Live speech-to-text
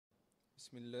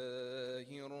بسم الله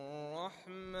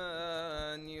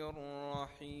الرحمن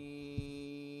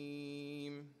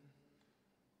الرحيم.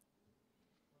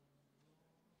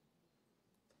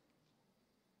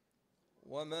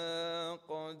 وما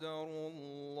قدروا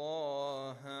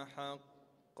الله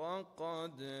حق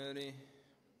قدره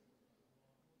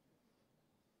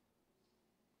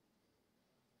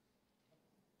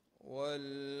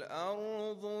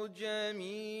والأرض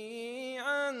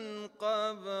جميعا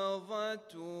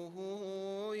قبضته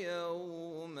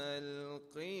يوم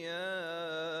القيامة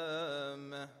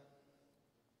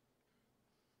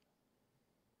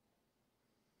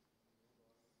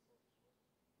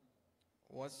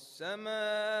والسماوات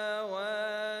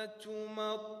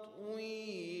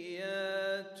مطويات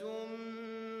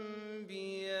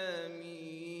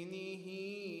بيمينه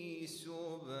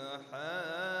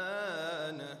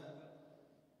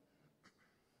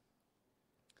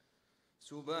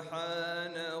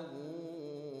سبحانه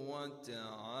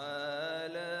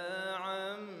وتعالى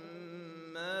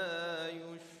عما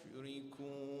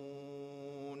يشركون.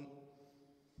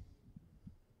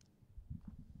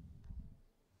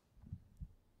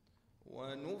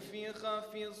 ونفخ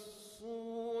في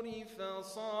الصور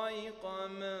فصعق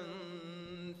من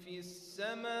في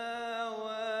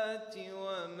السماوات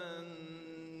ومن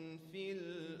في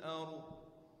الأرض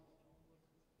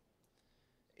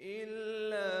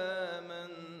إلا من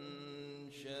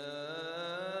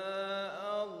شاء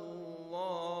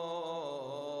الله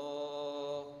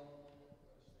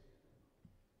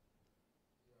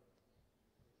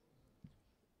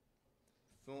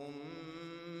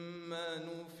ثم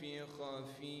نفخ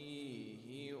فيه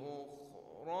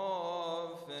أخرى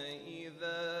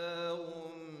فإذا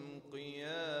هم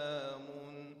قيام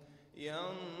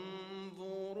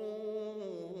ينظرون.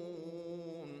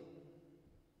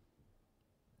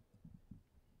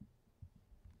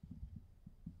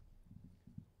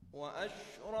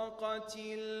 وأشرقت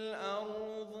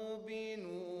الأرض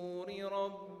بنور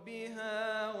ربها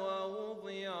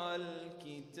ووضع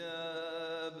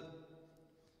الكتاب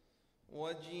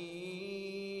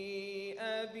وجيء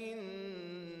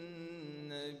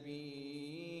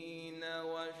بالنبيين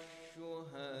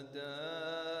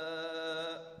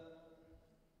والشهداء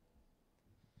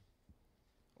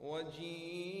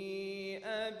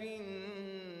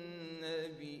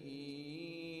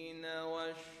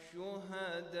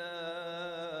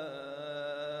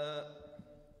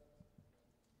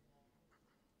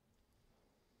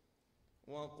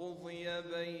وقضي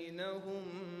بينهم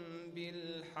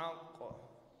بالحق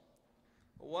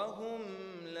وهم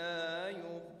لا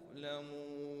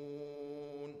يظلمون.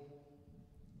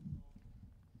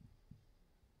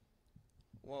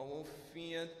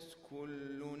 ووفيت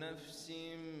كل نفس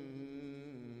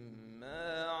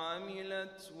ما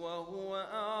عملت وهو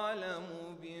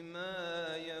أعلم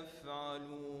بما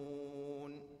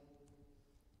يفعلون.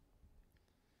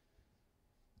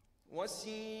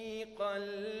 وسيق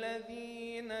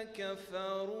الذين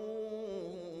كفروا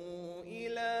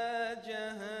إلى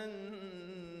جهنم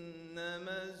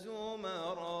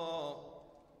زمرًا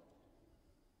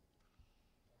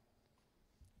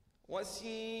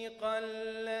وسيق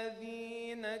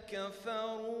الذين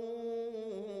كفروا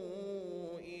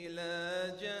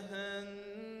إلى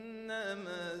جهنم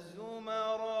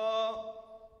زمرًا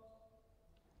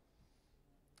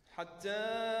حتى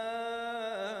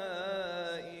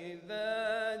إذا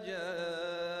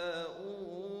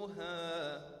جاءوها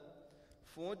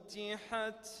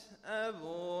فتحت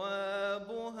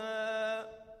أبوابها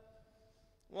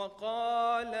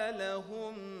وقال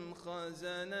لهم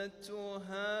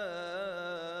خزنتها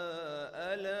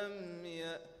ألم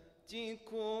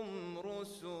يأتكم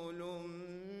رسل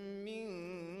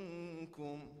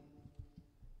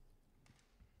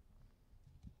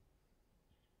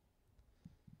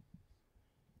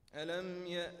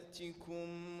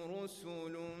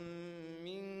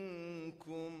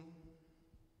منكم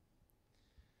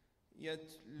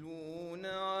يتلون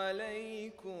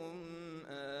عليكم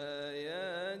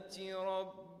آيات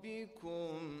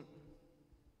ربكم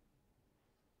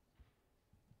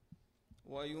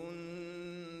وينذرونكم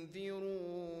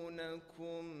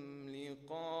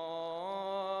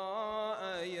لقاء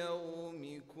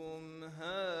يومكم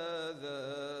هذا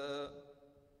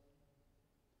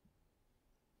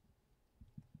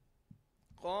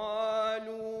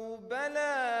قالوا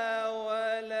بلى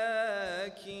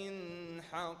ولكن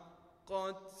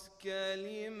حقت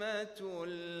كلمة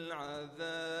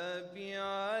العذاب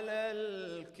على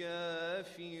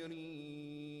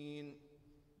الكافرين.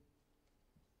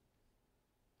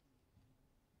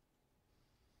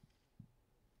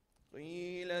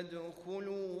 قيل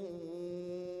ادخلوا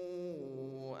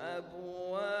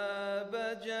أبواب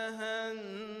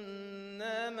جهنم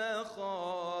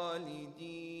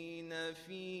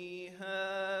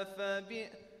فيها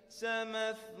فبئس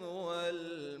مثوى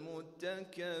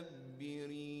المتكبرين.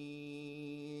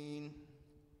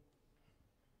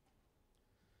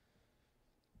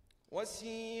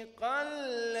 وسيق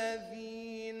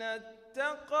الذين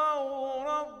اتقوا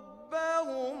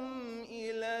ربهم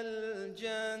إلى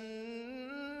الجنة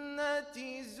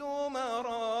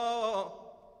زمرًا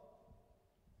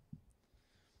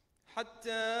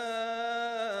حتى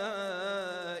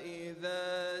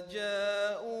إذا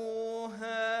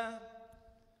جاءوها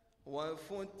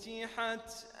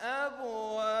وفتحت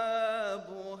أبوابها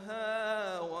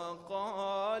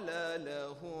وقال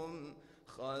لهم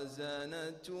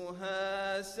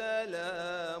خزنتها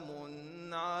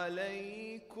سلام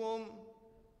عليكم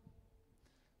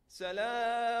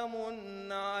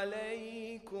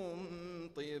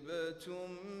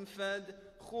طبتم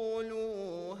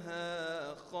فادخلوها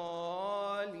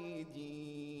خالدين.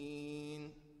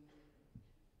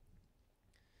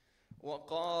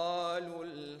 وقالوا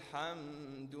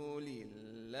الحمد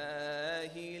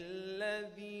لله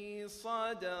الذي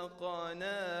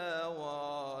صدقنا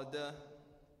وعده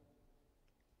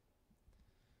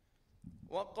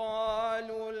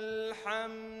وقالوا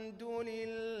الحمد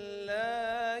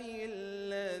لله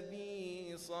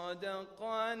الذي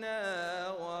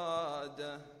صدقنا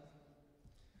وعده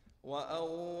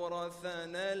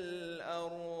وأورثنا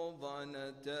الأرض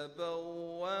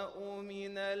نتبوأ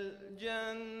من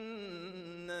الجنة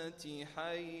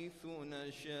حيث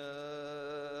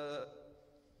نشاء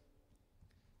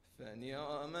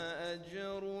فنعم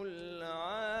أجر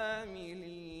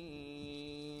العاملين.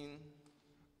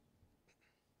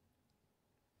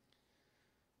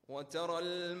 وترى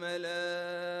الملائكة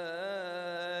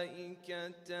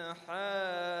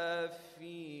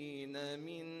حافين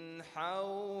من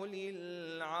حول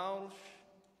العرش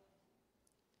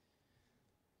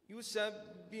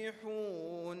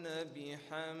يسبحون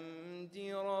بحمد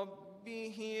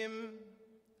ربهم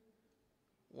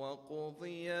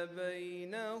وقضي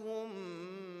بينهم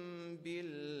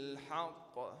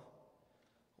بالحق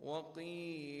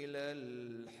وقيل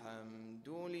الحمد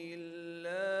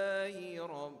لله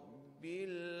رب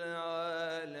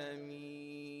العالمين.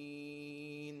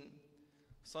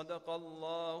 صدق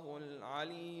الله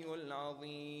العلي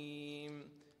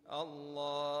العظيم.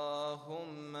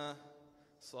 اللهم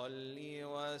صل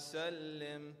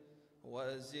وسلم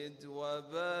وزد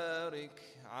وبارك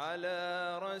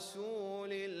على رسول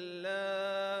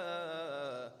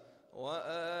الله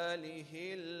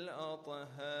وآله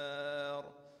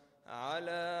الأطهار،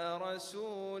 على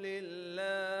رسول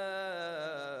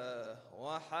الله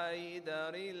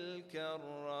وحيدر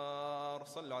الكرار.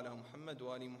 صلوا على محمد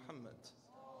وآل محمد.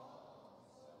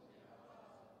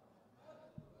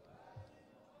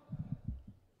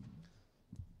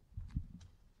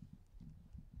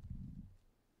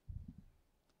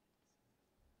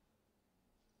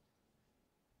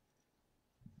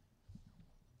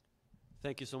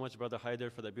 Thank you so much, Brother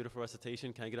Haider, for that beautiful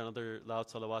recitation. Can I get another loud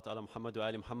salawat ala Muhammad wa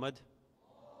ali Muhammad?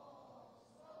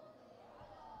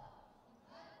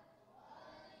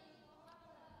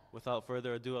 Without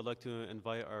further ado, I'd like to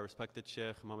invite our respected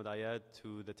Sheikh Muhammad Ayad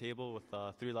to the table with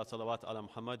 3 loud salawat ala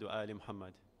Muhammad wa ali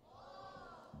Muhammad.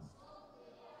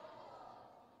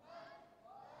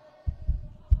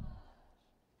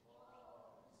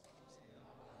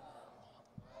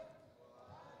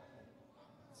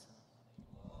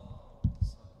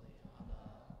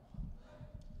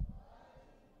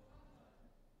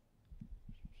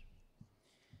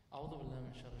 أعوذ بالله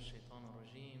من شر الشيطان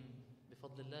الرجيم.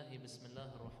 بفضل الله بسم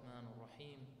الله الرحمن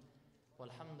الرحيم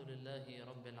والحمد لله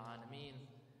رب العالمين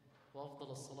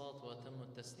وأفضل الصلاة وأتم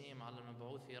التسليم على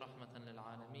المبعوث رحمة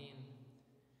للعالمين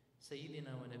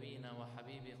سيدنا ونبينا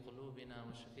وحبيب قلوبنا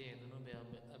وشفيع ذنوب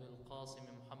أبي القاسم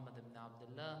محمد بن عبد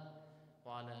الله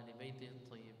وعلى آل بيته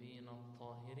الطيبين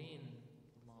الطاهرين.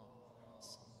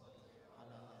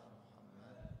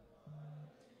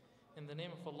 In the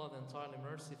name of Allah, the entirely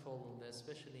merciful, the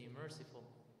especially merciful,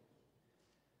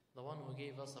 the one who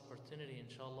gave us opportunity,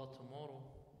 inshallah, tomorrow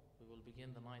we will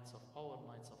begin the nights of power,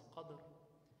 nights of Qadr.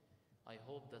 I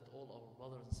hope that all our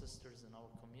brothers and sisters in our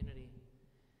community,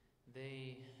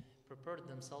 they prepared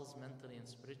themselves mentally and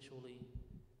spiritually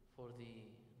for the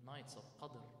nights of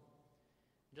Qadr.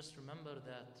 Just remember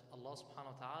that Allah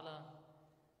subhanahu wa ta'ala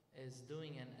is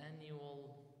doing an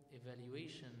annual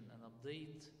evaluation and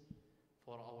update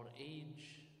for our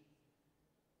age,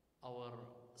 our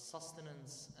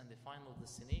sustenance, and the final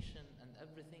destination, and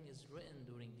everything is written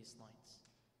during these nights.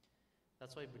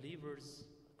 That's why believers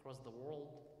across the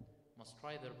world must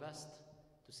try their best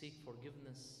to seek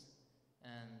forgiveness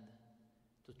and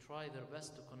to try their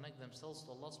best to connect themselves to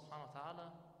Allah subhanahu wa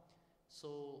ta'ala,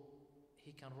 so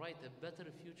he can write a better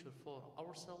future for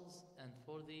ourselves and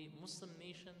for the Muslim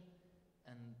nation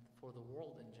and for the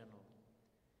world in general.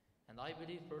 And I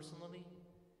believe personally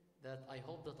that I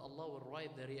hope that Allah will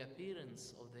write the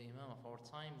reappearance of the Imam of our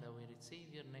time that we receive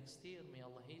here next year. May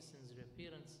Allah hasten his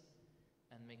reappearance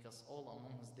and make us all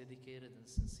among his dedicated and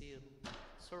sincere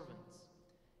servants.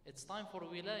 It's time for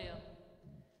wilayah,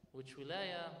 which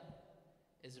wilayah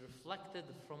is reflected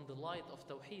from the light of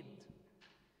Tawheed.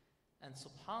 And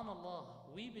subhanallah,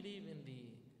 we believe in the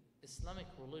Islamic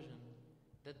religion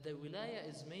that the wilayah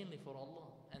is mainly for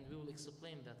Allah, and we will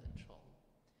explain that inshallah.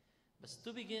 But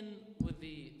to begin with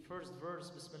the first verse,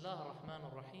 Bismillah ar-Rahman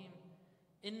ar-Rahim,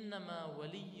 إِنَّمَا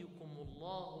وَلِيُّكُمُ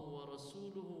اللَّهُ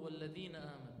وَرَسُولُهُ وَالَّذِينَ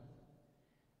آمَنُوا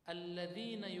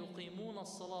الَّذِينَ يُقِيمُونَ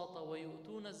الصَّلَاةَ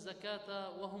وَيُؤْتُونَ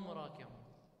الزَّكَاةَ وَهُمْ رَاكِعُونَ.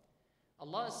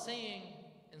 Allah is saying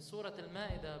in Surah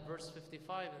Al-Ma'idah, verse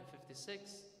 55 and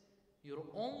 56, your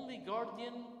only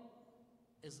guardian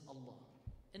is Allah.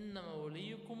 إِنَّمَا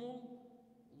وَلِيُّكُمُ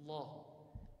اللَّهُ.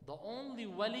 The only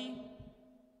wali,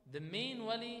 the main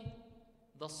wali,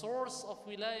 the source of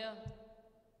wilayah,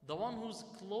 the one who's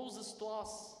closest to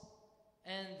us,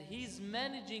 and he's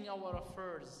managing our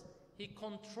affairs, he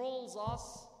controls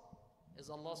us,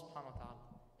 is Allah subhanahu wa ta'ala.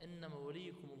 إِنَّمَا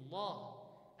وَلِيُّكُمُ اللَّهُ.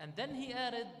 And then he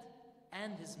added,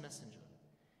 and his messenger.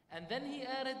 And then he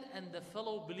added, and the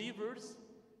fellow believers.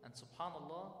 And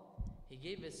subhanallah, he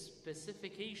gave a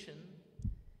specification,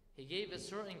 he gave a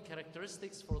certain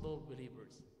characteristics for those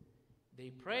believers. They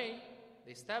pray,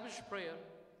 they establish prayer,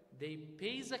 they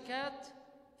pay zakat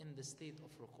in the state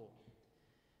of ruku'.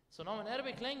 So now in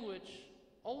Arabic language,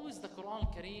 always the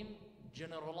Quran Kareem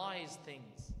generalized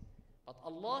things. But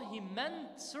Allah, He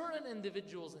meant certain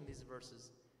individuals in these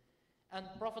verses. And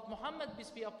Prophet Muhammad,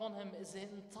 peace be upon him, his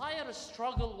entire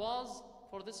struggle was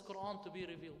for this Quran to be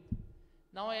revealed.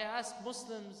 Now I ask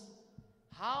Muslims,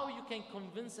 how you can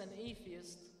convince an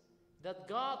atheist that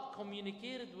God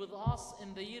communicated with us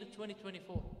in the year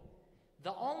 2024?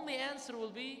 The only answer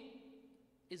will be,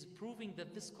 is proving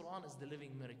that this Quran is the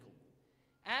living miracle.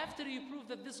 After you prove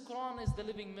that this Quran is the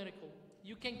living miracle,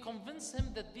 you can convince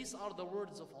him that these are the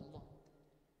words of Allah.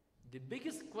 The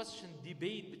biggest question,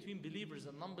 debate between believers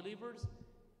and non-believers,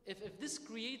 if this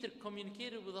creator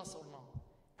communicated with us or not.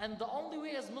 And the only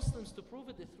way as Muslims to prove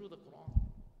it is through the Quran.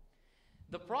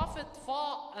 The Prophet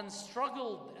fought and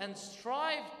struggled and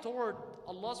strived toward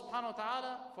Allah subhanahu wa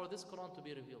ta'ala for this Quran to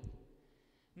be revealed.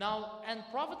 Now, and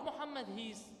Prophet Muhammad,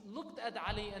 he looked at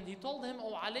Ali and he told him,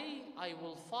 "Oh Ali, I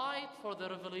will fight for the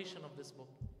revelation of this book.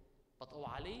 But oh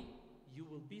Ali, you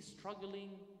will be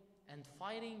struggling and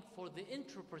fighting for the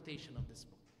interpretation of this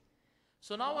book."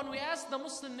 So now when we ask the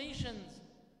Muslim nations,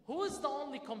 who is the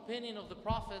only companion of the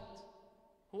Prophet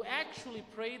who actually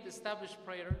prayed, established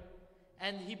prayer,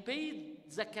 and he paid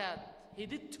zakat? He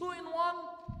did two in one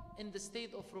in the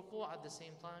state of ruku' at the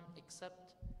same time,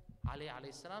 except Ali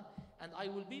alayhi salam. And I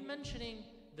will be mentioning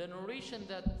the narration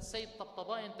that Sayyid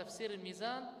Tabtabai in Tafsir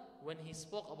al-Mizan, when he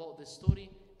spoke about this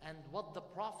story, and what the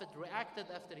Prophet reacted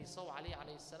after he saw Ali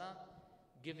alayhi salam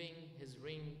giving his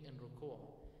ring in ruku'.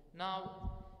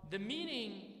 Now, the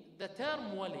meaning, the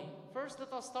term wali, first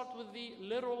let us start with the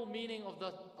literal meaning of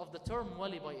the term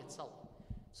wali by itself.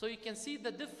 So you can see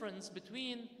the difference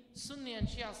between Sunni and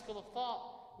Shia school of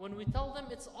thought. When we tell them,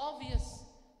 it's obvious.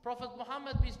 Prophet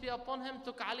Muhammad, peace be upon him,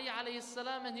 took Ali alayhi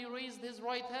salam and he raised his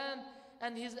right hand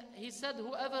and he said,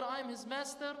 whoever I'm his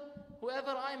master,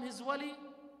 whoever I'm his wali,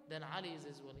 then Ali is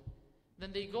his wali.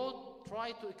 Then they go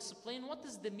try to explain what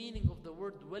is the meaning of the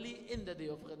word wali in the day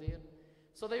of Ghadir.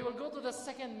 So they will go to the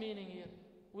second meaning here,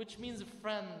 which means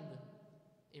friend.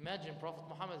 Imagine Prophet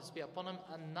Muhammad, peace be upon him,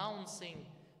 announcing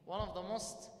one of the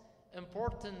most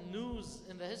important news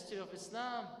in the history of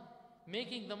Islam,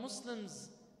 making the Muslims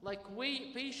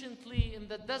wait patiently in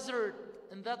the desert,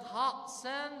 in that hot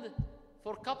sand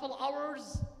for a couple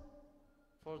hours,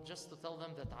 for just to tell them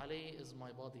that Ali is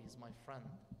my body, is my friend,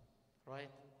 right?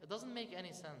 It doesn't make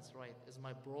any sense, right? Is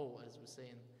my bro, as we say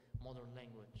in modern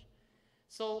language.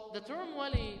 So the term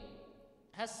wali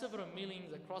has several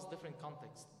meanings across different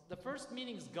contexts. The first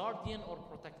meaning is guardian or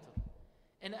protector.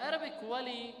 In Arabic,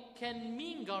 wali can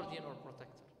mean guardian or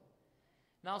protector.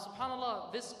 Now,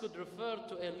 subhanAllah, this could refer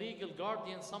to a legal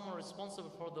guardian, someone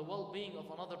responsible for the well-being of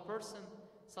another person,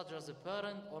 such as a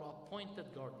parent or appointed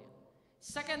guardian.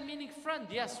 Second meaning, friend.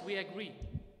 Yes, we agree.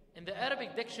 In the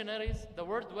Arabic dictionaries, the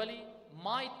word wali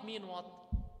might mean what?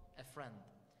 A friend.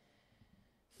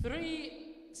 Three,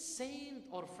 saint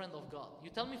or friend of God.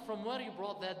 You tell me from where you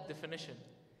brought that definition.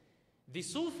 The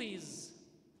Sufis,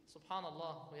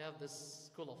 subhanAllah, we have this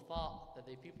school of thought that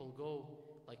the people go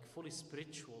like fully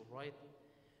spiritual, right?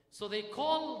 So they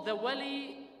call the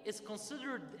wali is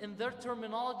considered in their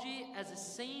terminology as a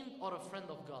saint or a friend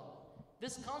of God.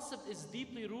 This concept is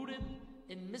deeply rooted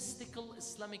in mystical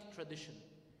Islamic tradition,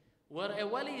 where a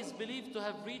wali is believed to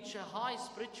have reached a high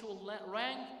spiritual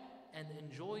rank and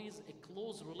enjoys a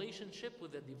close relationship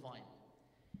with the divine.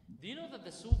 Do you know that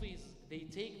the Sufis, they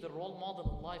take the role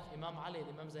model in life, Imam Ali,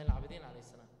 Imam Zayn al-Abidin alayhi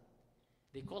salam.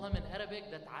 They call him in Arabic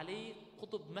that Ali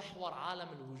Qutb Mahwar Alam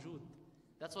al-Wujud.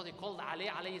 That's what they called Ali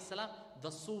alayhi salam, the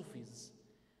Sufis.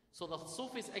 So the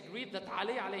Sufis agreed that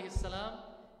Ali alayhi salam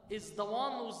is the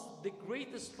one who's the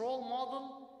greatest role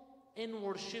model in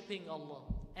worshipping Allah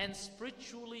and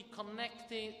spiritually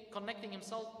connecting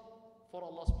himself for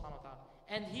Allah subhanahu wa ta'ala.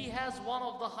 And he has one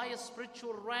of the highest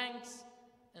spiritual ranks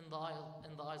in the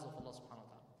eyes of Allah subhanahu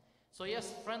wa ta'ala. So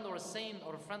yes, friend or a saint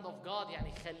or a friend of God,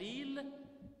 yani Khalil,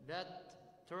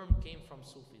 that term came from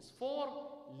Sufis. 4,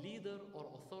 leader or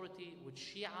authority,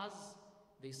 which Shi'as,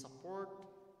 they support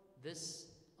this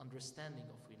understanding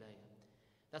of wilayah.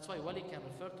 That's why wali can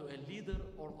refer to a leader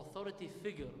or authority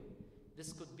figure.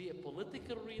 This could be a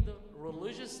political leader,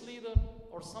 religious leader,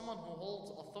 or someone who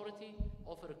holds authority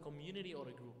over a community or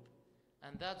a group.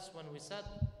 And that's when we said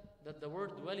that the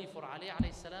word wali for Ali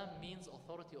alayhi salam means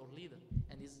authority or leader,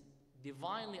 and is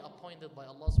divinely appointed by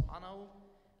Allah subhanahu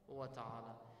wa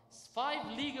ta'ala.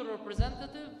 5, legal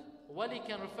representative. Wali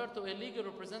can refer to a legal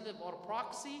representative or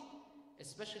proxy,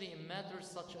 especially in matters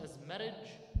such as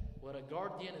marriage, where a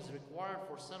guardian is required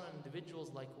for certain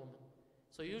individuals like women.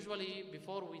 So usually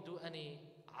before we do any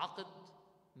aqd,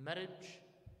 marriage,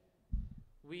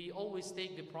 we always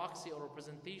take the proxy or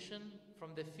representation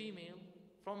from the female,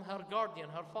 from her guardian,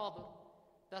 her father.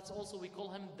 That's also, we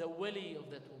call him the wali of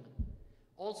that woman.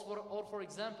 Also, or for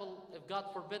example, if God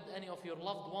forbid any of your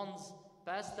loved ones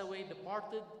passed away,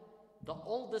 departed, the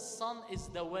oldest son is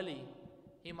the wali.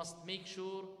 He must make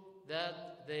sure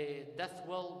that the death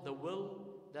will, the will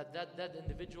that dead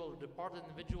individual, departed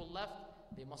individual left,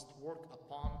 they must work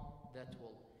upon that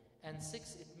will. And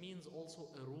 6, it means also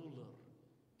a ruler.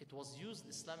 It was used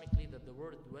Islamically that the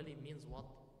word wali means what?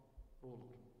 Ruler.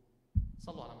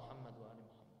 Sallu ala Muhammad wa ali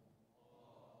Muhammad.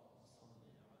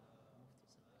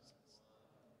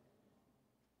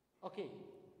 Okay,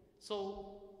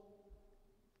 so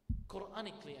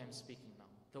Quranically I'm speaking now.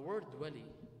 The word wali,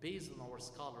 based on our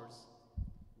scholars,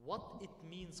 what it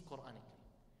means Quranically.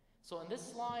 So in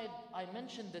this slide, I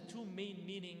mentioned the 2 main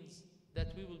meanings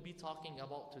that we will be talking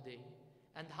about today,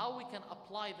 and how we can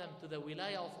apply them to the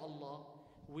wilayah of Allah,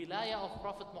 wilayah of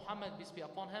Prophet Muhammad, peace be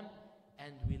upon him,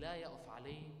 and wilayah of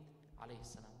Ali alayhi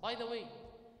salam. By the way,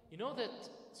 you know that,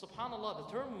 subhanAllah,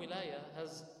 the term wilayah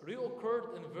has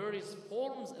reoccurred in various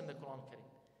forms in the Quran Kareem.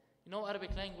 You know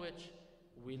Arabic language,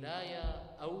 wilayah,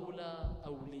 awla,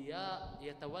 awliya,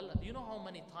 yatawalla. Do you know how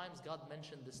many times God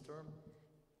mentioned this term?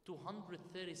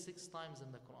 236 times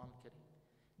in the Quran Kareem.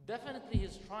 Definitely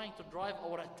He's trying to drive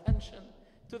our attention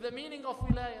to the meaning of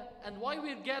wilayah and why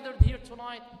we're gathered here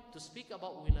tonight to speak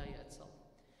about wilayah itself.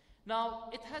 Now,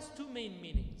 it has 2 main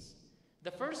meanings.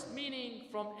 The first meaning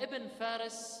from Ibn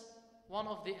Faris, one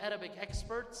of the Arabic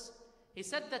experts, he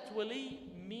said that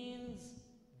wali means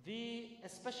the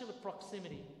especially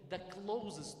proximity, the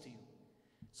closest to you.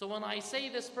 So when I say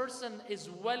this person is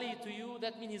wali to you,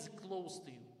 that means he's close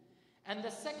to you. And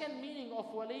the second meaning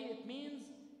of wali, it means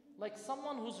like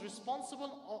someone who's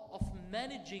responsible of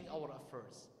managing our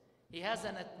affairs. He has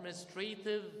an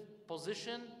administrative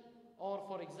position, or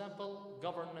for example,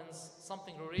 governance,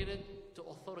 something related to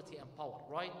authority and power,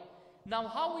 right? Now,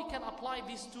 how we can apply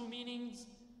these 2 meanings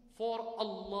for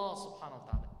Allah subhanahu wa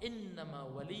ta'ala?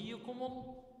 إِنَّمَا وَلِيُّكُمُ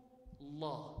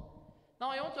اللَّهِ. Now,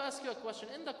 I want to ask you a question.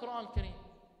 In the Quran Kareem,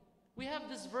 we have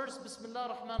this verse, Bismillah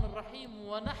ar-Rahman ar-Rahim,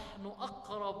 وَنَحْنُ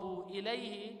أَقْرَبُ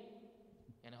إِلَيْهِ,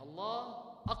 يعني Allah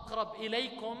أَقْرَبْ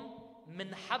إِلَيْكُمْ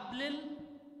مِنْ حَبْلِ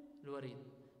الْوَرِيدِ.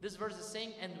 This verse is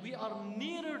saying, and we are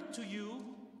nearer to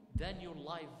you than your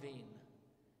live vein.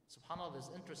 SubhanAllah, there's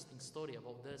an interesting story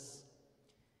about this.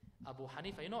 Abu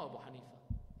Hanifa, you know Abu Hanifa,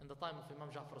 in the time of Imam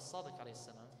Ja'far al-Sadiq alayhi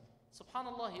salam,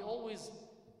 SubhanAllah, he always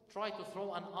tried to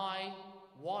throw an eye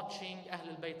watching Ahl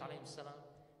al-Bayt alayhi salam.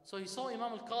 So he saw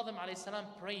Imam al-Qadhim alayhi salam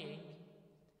praying,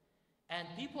 and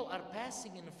people are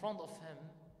passing in front of him,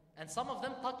 and some of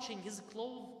them touching his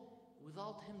clothes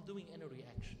without him doing any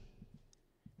reaction.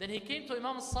 Then he came to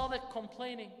Imam al-Sadiq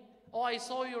complaining, oh, I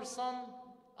saw your son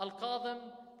al-Qadhim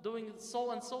doing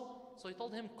so and so. So he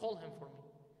told him, call him for me.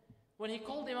 When he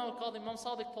called Imam al-Qadhim, Imam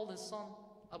Sadiq told his son,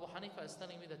 Abu Hanifa is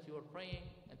telling me that you were praying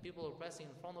and people were passing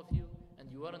in front of you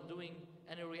and you weren't doing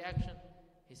any reaction.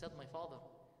 He said, my father,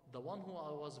 the one who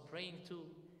I was praying to,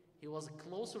 he was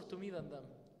closer to me than them.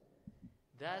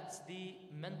 That's the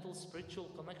mental, spiritual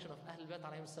connection of Ahlul Bayt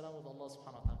alayhim salam with Allah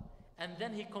subhanahu wa ta'ala. And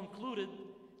then he concluded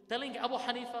telling Abu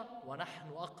Hanifa,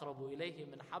 وَنَحْنُ أَقْرَبُ إِلَيْهِ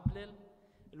مِنْ حَبْلِ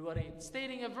الْوَرِيدِ,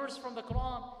 stating a verse from the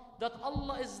Quran that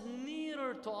Allah is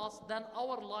nearer to us than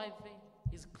our live vein.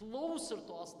 He's closer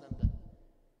to us than that.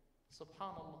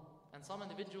 Subhanallah. And some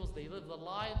individuals, they live their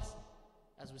lives,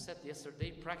 as we said yesterday,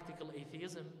 practical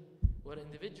atheism, where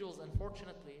individuals,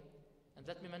 unfortunately, and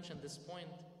let me mention this point,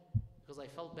 because I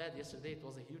felt bad yesterday, it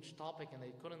was a huge topic and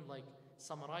I couldn't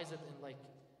summarize it in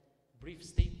brief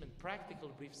statement, practical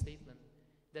brief statement,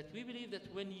 that we believe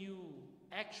that when you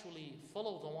actually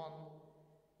follow the one,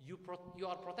 you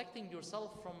are protecting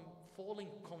yourself from falling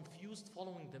confused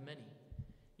following the many.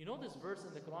 You know this verse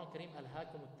in the Quran Kareem,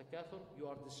 Al-Hakum al-Takathur, you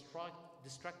are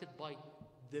distracted by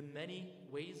the many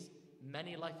ways,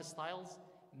 many lifestyles,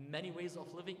 many ways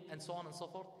of living, and so on and so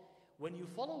forth. When you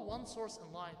follow one source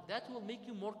in life, that will make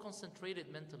you more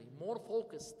concentrated mentally, more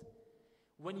focused.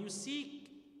 When you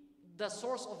seek the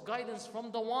source of guidance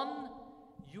from the one,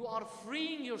 you are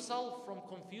freeing yourself from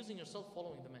confusing yourself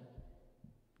following the many.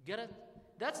 Get it?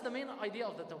 That's the main idea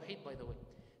of the Tawheed, by the way.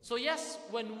 So yes,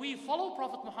 when we follow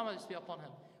Prophet Muhammad, peace be upon him,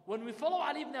 when we follow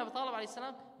Ali ibn Abi Talib alayhi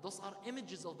salam, those are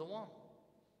images of the one.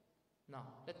 Now,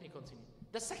 let me continue.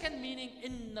 The second meaning,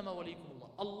 إِنَّمَا وَلِيكُمُ اللَّهِ.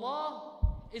 Allah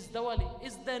is the wali,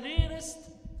 is the nearest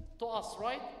to us,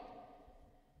 right?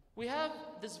 We have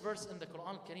this verse in the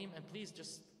Quran Kareem, and please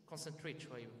just concentrate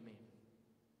shway with me.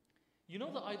 You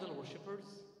know the idol worshippers,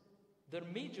 their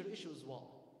major issue is what?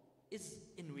 Is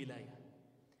in wilayah.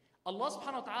 Allah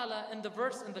subhanahu wa ta'ala in the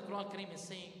verse in the Quran Kareem is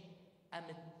saying, أَمِ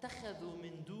اتَّخَذُوا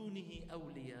مِن دُونِهِ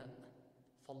أَوْلِيَاءَ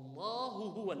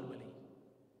فَاللَّهُ هُوَ الْوَلِيُّ.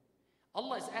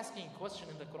 Allah is asking a question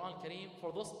in the Quran Kareem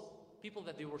for those people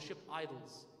that they worship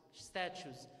idols,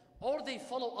 statues, or they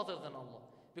follow other than Allah.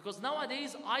 Because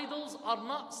nowadays, idols are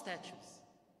not statues.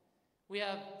 We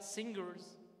have singers,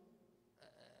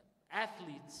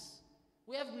 athletes.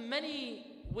 We have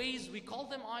many ways we call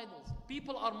them idols.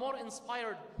 People are more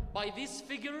inspired by these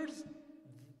figures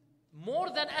more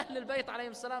than Ahlul Bayt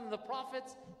alayhim salam, the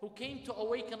prophets who came to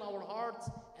awaken our hearts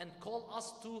and call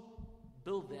us to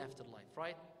build the afterlife,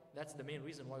 right? That's the main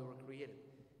reason why we were created.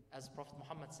 As Prophet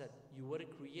Muhammad said, you were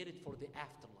created for the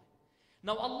afterlife.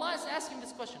 Now Allah is asking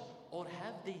this question, or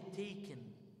have they taken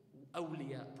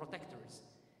awliya, protectors,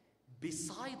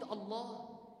 beside Allah?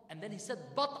 And then he said,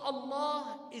 but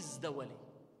Allah is the wali.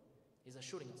 He's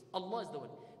assuring us, Allah is the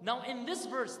wali. Now in this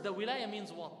verse, the wilaya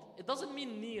means what? It doesn't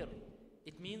mean near.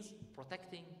 It means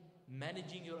protecting,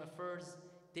 managing your affairs,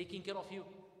 taking care of you.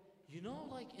 You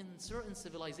know, in certain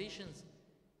civilizations,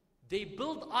 they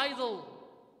build idol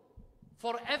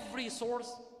for every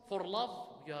source. For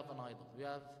love, you have an idol. You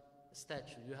have a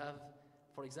statue. You have,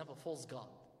 for example, false god.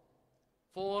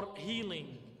 For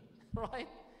healing, right?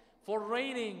 For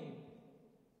raining,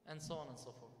 and so on and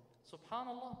so forth.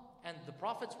 Subhanallah. And the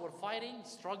prophets were fighting,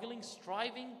 struggling,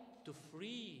 striving to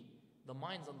free the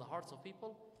minds and the hearts of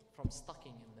people from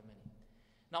stucking in the many.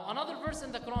 Now another verse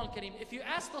in the Quran Kareem, if you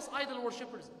ask those idol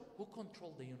worshippers, who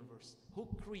controlled the universe? Who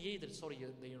created,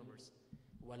 the universe?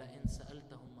 وَلَئِن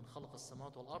سَأَلْتَهُمْ مَنْ خَلَقَ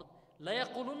السَّمَاوَاتِ وَالْأَرْضِ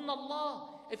لَيَقُولُنَّ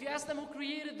اللَّهِ. If you ask them who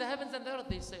created the heavens and the earth,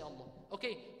 they say Allah.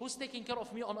 Okay, who's taking care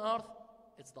of me on earth?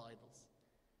 It's the idols.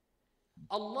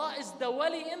 Allah is the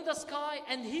wali in the sky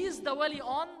and He is the wali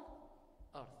on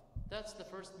earth. That's the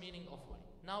first meaning of wali.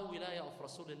 Now wilaya of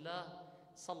Rasulullah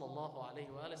sallallahu alayhi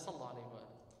wa sallallahu alayhi wa.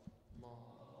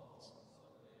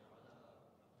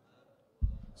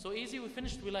 So easy, we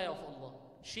finished wilaya of Allah.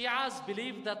 Shias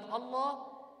believe that Allah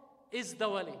is the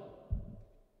wali.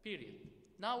 Period.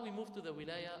 Now we move to the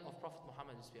wilaya of Prophet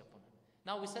Muhammad, peace be upon him.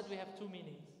 Now we said we have two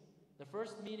meanings. The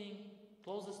first meaning,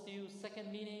 closest to you.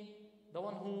 Second meaning, the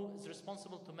one who is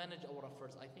responsible to manage our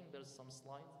affairs. I think there's some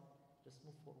slides. Just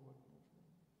move forward.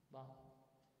 Back.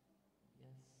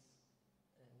 Yes.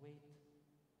 Wait.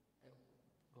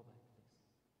 Go back, please.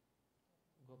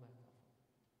 Go back.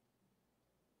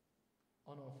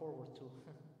 Oh no, forward too.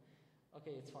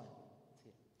 Okay, it's fine. It's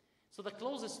here. So the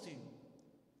closest to you.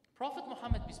 Prophet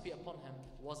Muhammad, peace be upon him,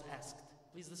 was asked.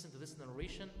 Please listen to this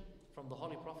narration from the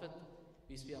Holy Prophet,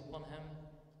 peace be upon him.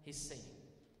 He's saying,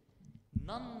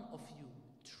 none of you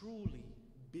truly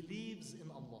believes in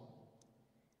Allah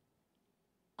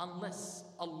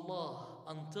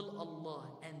until Allah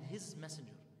and His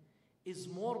Messenger is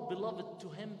more beloved to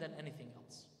him than anything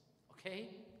else. Okay?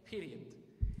 Period.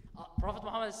 Prophet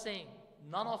Muhammad is saying,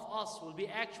 none of us will be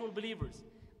actual believers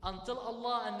until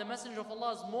Allah and the Messenger of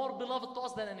Allah is more beloved to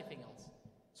us than anything else.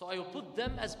 So I will put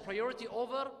them as priority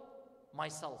over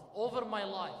myself, over my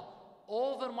life,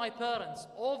 over my parents,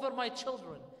 over my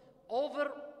children,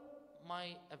 over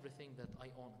my everything that I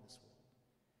own in this world.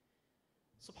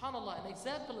 Subhanallah, an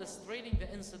example illustrating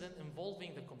the incident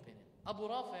involving the companion. Abu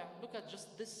Rafi', look at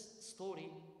just this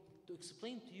story to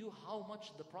explain to you how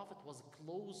much the Prophet was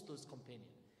close to his companion,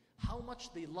 how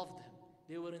much they loved him,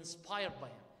 they were inspired by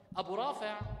him. Abu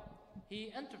Rafi',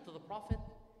 he entered to the Prophet.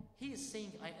 He is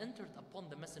saying, I entered upon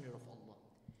the Messenger of Allah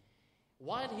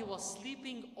while he was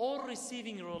sleeping or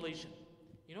receiving revelation.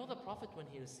 You know the Prophet, when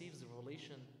he receives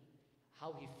revelation,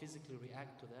 how he physically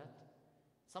reacts to that?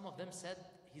 Some of them said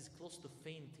he's close to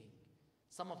fainting.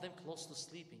 Some of them close to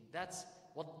sleeping. That's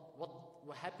what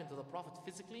happened to the Prophet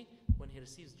physically when he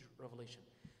receives revelation.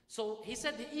 So he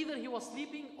said that either he was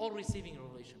sleeping or receiving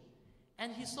revelation.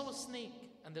 And he saw a snake,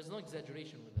 and there's no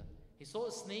exaggeration with that. He saw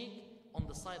a snake on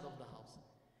the side of the house.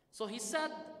 So he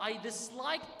said, I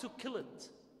disliked to kill it.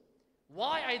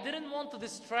 Why? I didn't want to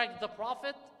distract the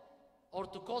Prophet or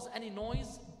to cause any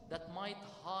noise that might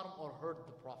harm or hurt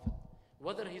the Prophet,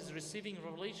 whether he's receiving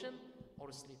revelation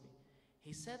or sleeping.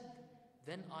 He said,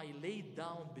 then I laid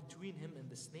down between him and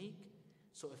the snake,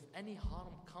 so if any harm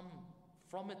come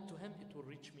from it to him, it will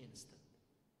reach me instead.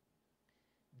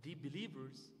 The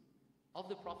believers of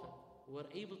the Prophet were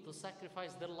able to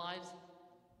sacrifice their lives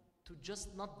to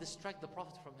just not distract the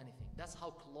Prophet from anything. That's how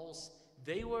close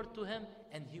they were to him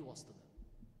and he was to them.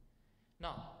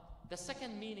 Now, the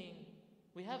second meaning,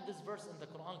 we have this verse in the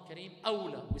Quran Kareem,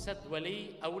 awla. We said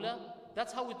wali, awla.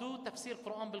 That's how we do tafsir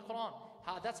Quran bil Quran.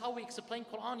 That's how we explain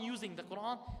Quran using the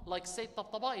Quran, like Sayyid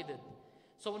Tabtabai did.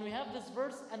 So when we have this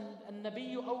verse,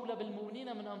 an-nabiyyu awla bil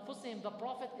mu'minina min anfusihim, the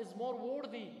Prophet is more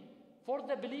worthy for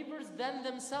the believers than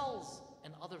themselves.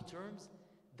 In other terms,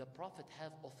 the Prophet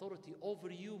have authority over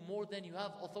you more than you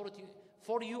have authority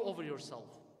for you over yourself.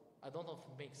 I don't know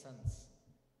if it makes sense.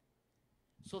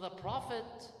 So the Prophet,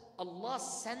 Allah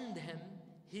send him,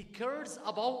 he cares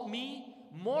about me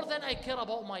more than I care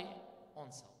about my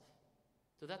own self.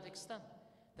 To that extent.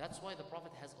 That's why the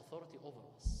Prophet has authority over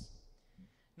us.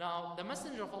 Now, the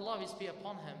Messenger of Allah, peace be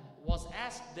upon him, was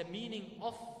asked the meaning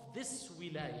of this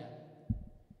wilayah.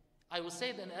 I will say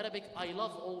it in Arabic. I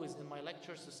love always in my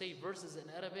lectures to say verses in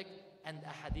Arabic and a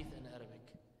hadith in Arabic.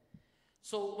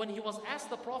 So when he was asked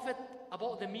the Prophet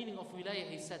about the meaning of wilayah,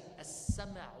 he said,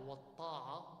 "As-sam'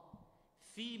 wa-ta'a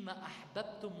fima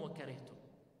ahbabtum wa karihtum."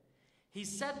 He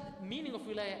said, meaning of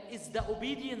wilayah is the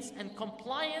obedience and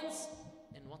compliance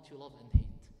in what you love and hate.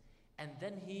 And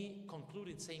then he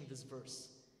concluded saying this verse,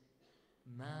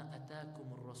 "Ma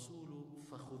atakum ar-rasulu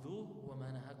fakhudhuhu wa ma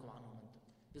nahakum anhu."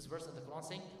 This verse in the Quran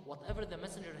saying, whatever the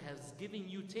Messenger has given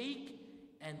you,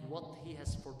 take, and what he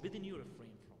has forbidden you,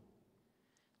 refrain from.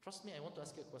 Trust me, I want to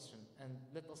ask you a question, and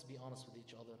let us be honest with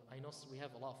each other. I know we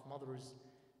have a lot of mothers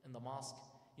in the mosque.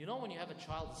 You know when you have a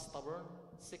child stubborn,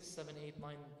 6, 7, 8,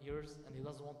 9 years, and he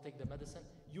doesn't want to take the medicine,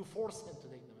 you force him to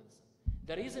take the medicine.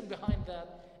 The reason behind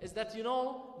that is that you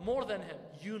know more than him.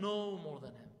 You know more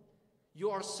than him. You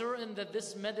are certain that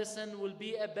this medicine will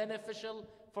be a beneficial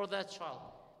for that child.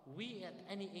 We at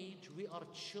any age, we are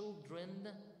children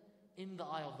in the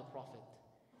eye of the Prophet,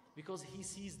 because he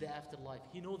sees the afterlife.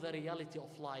 He knows the reality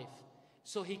of life.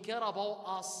 So he cares about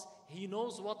us. He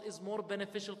knows what is more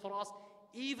beneficial for us.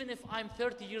 Even if I'm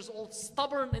 30 years old,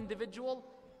 stubborn individual,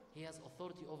 he has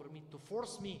authority over me to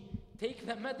force me, take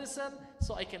the medicine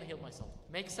so I can heal myself.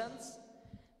 Make sense?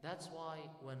 That's why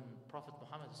when Prophet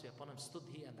Muhammad upon him stood,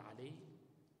 he and Ali,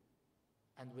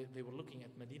 and they were looking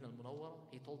at Medina al-Munawwar,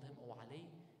 he told him, "Oh Ali,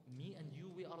 me and you,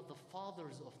 we are the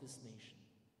fathers of this nation."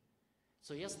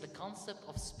 So yes, the concept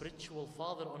of spiritual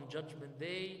father on Judgment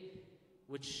Day,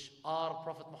 which are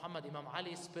Prophet Muhammad, Imam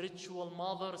Ali, spiritual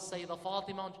mother, Sayyidah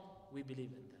Fatima, we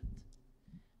believe in that.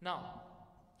 Now,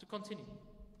 to continue,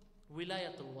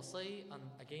 Wilayat al-Wasi, and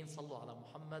again, Sallu ala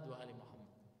Muhammad wa Ali Muhammad.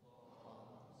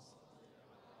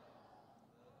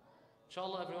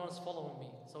 Inshallah, everyone is following me.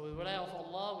 So, Wilayah of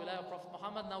Allah, Wilayah of Prophet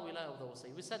Muhammad, now Wilayah of the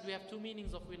Wasi. We said we have two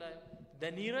meanings of Wilayah: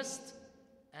 the nearest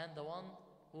and the one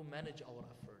who manage our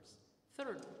affairs.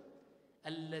 Third,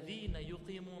 الَّذِينَ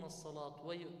يُقِيمُونَ الصَّلَاةِ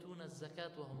وَيُؤْتُونَ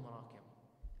الزَّكَاةَ وَهُمْ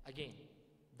رَاكِعُونَ. Again,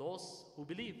 those who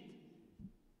believed,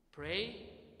 pray,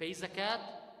 pay zakat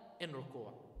in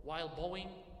ruku' while bowing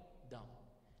down.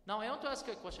 Now I want to ask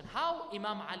you a question. How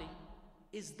Imam Ali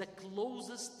is the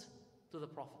closest to the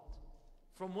Prophet?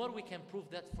 From where we can prove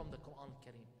that? From the Quran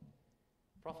Kareem.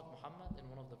 Prophet Muhammad in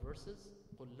one of the verses,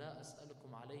 قُلْ لَا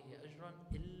أَسْأَلُكُمْ عَلَيْهِ أَجْرًا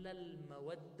إِلَّا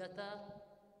الْمَوَدَّةَ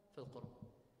فِي الْقُرْبِ.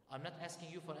 I'm not asking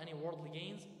you for any worldly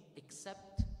gains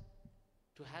except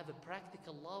to have a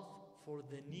practical love for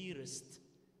the nearest.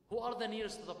 Who are the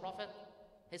nearest to the Prophet?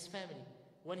 His family.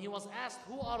 When he was asked,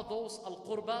 who are those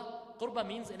al-qurba? Qurba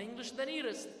means in English the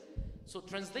nearest. So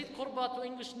translate qurba to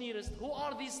English nearest. Who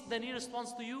are these the nearest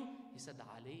ones to you? He said,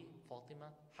 Ali,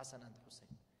 Fatima, Hassan and Hussein.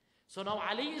 So now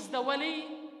Ali is the wali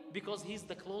because he's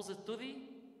the closest to the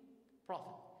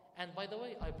Prophet. And by the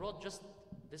way, I brought just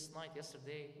this night,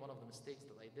 yesterday, one of the mistakes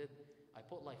that I did, I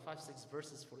put like 5-6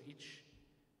 verses for each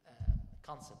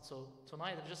concept. So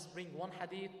tonight I'll just bring one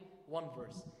hadith, one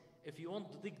verse. If you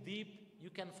want to dig deep, you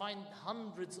can find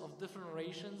hundreds of different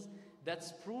narrations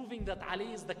that's proving that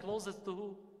Ali is the closest to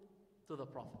who? To the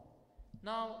Prophet.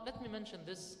 Now, let me mention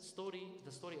this story,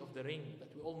 the story of the ring, that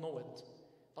we all know it.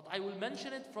 But I will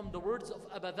mention it from the words of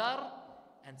Abu Dhar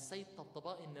and Sayyid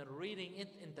Tabtabai narrating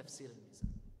it in Tafsir al-Mizan.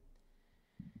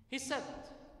 He said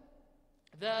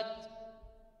that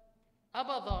Abu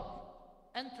Dhar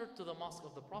entered to the mosque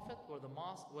of the Prophet,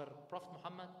 where Prophet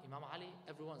Muhammad, Imam Ali,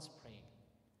 everyone is praying.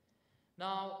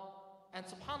 Now, and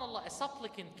subhanAllah, a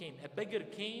supplicant came, a beggar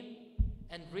came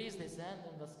and raised his hand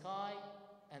in the sky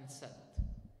and said,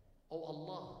 "Oh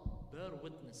Allah, bear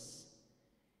witness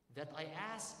that I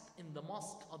asked in the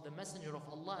mosque of the Messenger of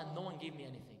Allah and no one gave me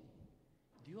anything."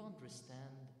 Do you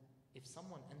understand? If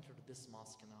someone entered this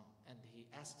mosque now and he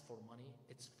asked for money,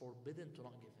 it's forbidden to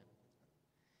not give him.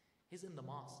 He's in the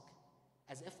mosque,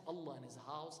 as if Allah in his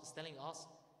house is telling us,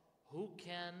 who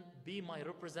can be my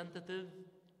representative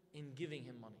in giving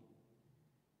him money?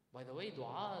 By the way,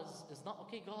 du'as is not,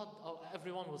 okay, God,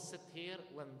 everyone will sit here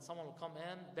when someone will come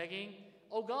in begging,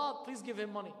 "Oh God, please give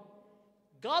him money."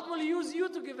 God will use you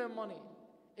to give him money.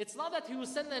 It's not that he will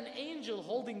send an angel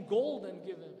holding gold and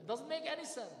give him. It doesn't make any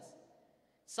sense.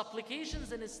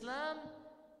 Supplications in Islam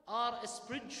are a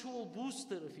spiritual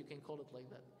booster, if you can call it like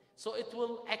that. So it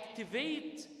will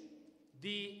activate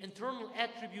the internal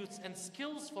attributes and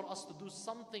skills for us to do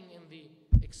something in the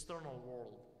external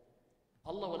world.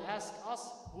 Allah will ask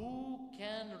us, who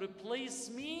can replace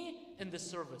me in the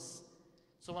service?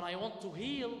 So when I want to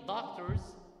heal doctors,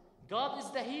 God is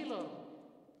the healer.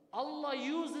 Allah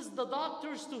uses the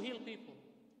doctors to heal people.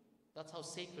 That's how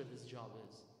sacred this job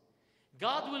is.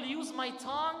 God will use my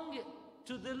tongue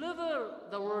to deliver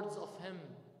the words of Him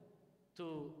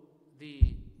to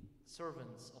the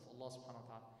servants of Allah subhanahu wa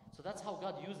ta'ala. So that's how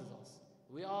God uses us.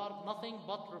 We are nothing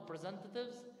but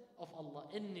representatives of Allah.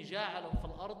 إِنِّي جَاعِلٌ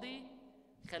فِي الْأَرْضِ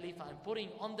Khalifa. I'm putting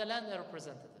on the land a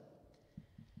representative.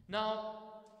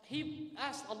 Now, he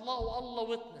asked Allah, "Oh Allah,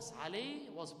 witness." Ali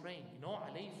was praying. You know,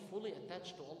 Ali fully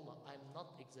attached to Allah. I'm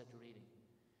not exaggerating.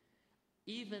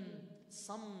 Even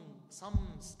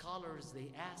some scholars,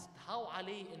 they asked how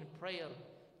Ali in prayer,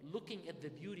 looking at the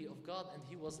beauty of God, and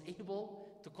he was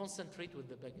able to concentrate with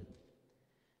the beggar.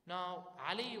 Now,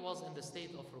 Ali was in the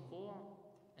state of ruku',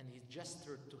 and he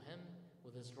gestured to him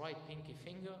with his right pinky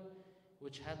finger,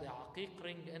 which had a aqiq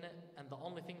ring in it, and the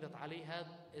only thing that Ali had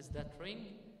is that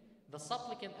ring. The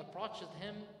supplicant approached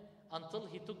him until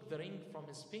he took the ring from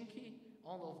his pinky.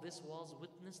 All of this was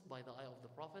witnessed by the eye of the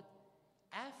Prophet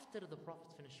after the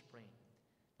Prophet finished praying.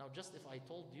 Now, just if I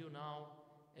told you now,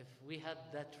 if we had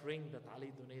that ring that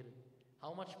Ali donated,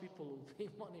 how much people will pay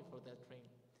money for that ring?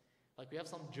 Like we have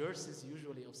some jerseys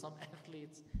usually of some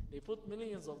athletes, they put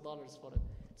millions of dollars for it.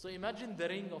 So imagine the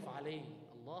ring of Ali,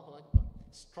 Allahu Akbar,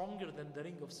 stronger than the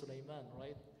ring of Sulaiman,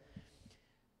 right?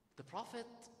 The Prophet,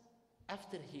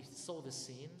 after he saw the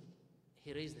scene,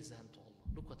 he raised his hand to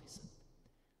Allah. Look what he said.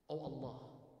 "Oh Allah,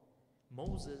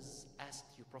 Moses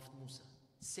asked you, Prophet Musa,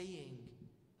 saying,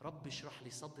 رب اشرح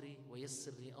لي صدري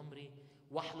ويسر لي أمري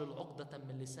واحلل عقدة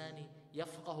من لساني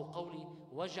يفقه قولي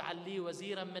واجعل لي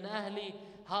وزيرا من أهلي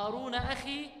هارون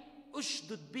أخي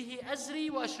أشدد به أزري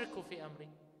وأشركه في أمري."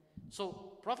 So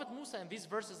Prophet Musa in these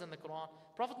verses in the Quran,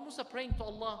 Prophet Musa praying to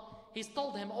Allah, he's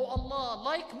told him, "Oh Allah,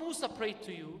 like Musa prayed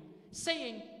to you,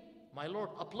 saying, my Lord,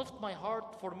 uplift my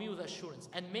heart for me with assurance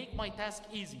and make my task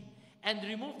easy and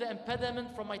remove the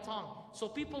impediment from my tongue so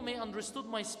people may understand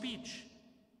my speech."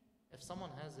 If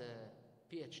someone has a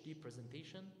PhD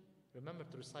presentation, remember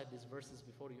to recite these verses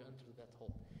before you enter that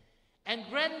hall. "And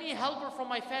grant me helper from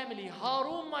my family,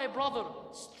 Harun my brother,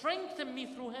 strengthen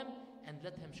me through him and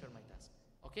let him share my task."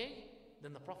 Okay?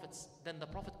 Then the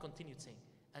Prophet continued saying,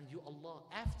 "And you Allah,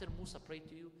 after Musa prayed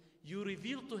to you, you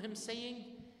revealed to him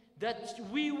saying that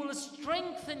we will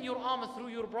strengthen your arm through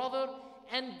your brother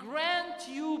and grant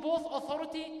you both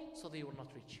authority so they will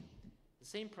not reach you." The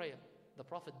same prayer, the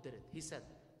Prophet did it. He said,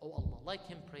 "Oh Allah, like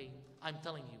him praying, I'm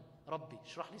telling you, Rabbi,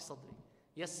 shrah li sadri,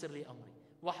 yassir li amri,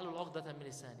 wahlul uqdatan min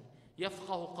lisani,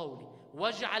 yafqahu qawli,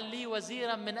 waj'al li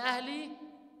waziran min ahli,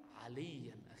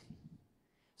 aliyan akhi."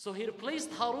 So he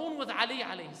replaced Harun with Ali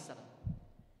alayhi salam.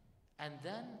 And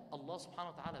then Allah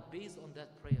subhanahu wa ta'ala, based on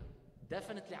that prayer,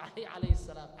 definitely Ali alayhi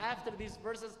salam, after these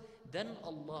verses, then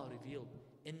Allah revealed,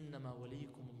 "Innama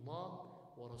waliyukum Allah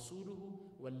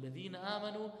ورسوله والذين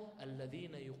آمنوا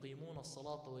الذين يقيمون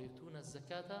الصلاة ويؤتون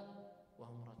الزكاة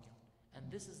وهم راكعون.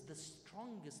 And this is the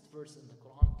strongest verse in the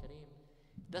Quran Kareem.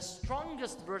 The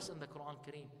strongest verse in the Quran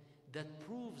Kareem that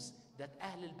proves that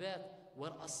Ahl al-Bayt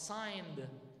were assigned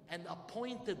and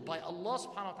appointed by Allah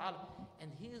subhanahu wa ta'ala.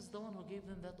 And He is the one who gave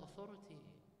them that authority.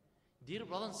 Dear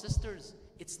brothers and sisters,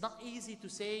 it's not easy to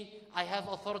say, I have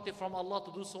authority from Allah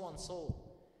to do so and so.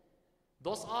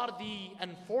 Those are the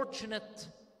unfortunate,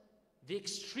 the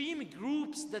extreme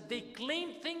groups that they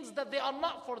claim things that they are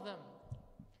not for them.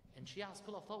 In Shia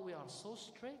school of thought, we are so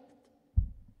strict.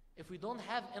 If we don't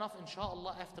have enough,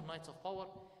 inshallah, after Nights of Power,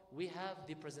 we have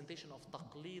the presentation of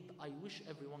taqleed. I wish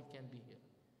everyone can be here.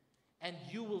 And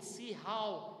you will see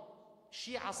how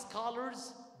Shia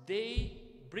scholars, they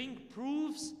bring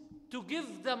proofs to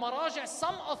give the maraji'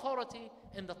 some authority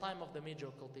in the time of the major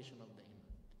occultation of the Imam.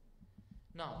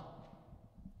 Now,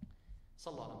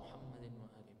 Sallallahu ala Muhammadin wa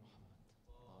ali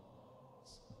Muhammad.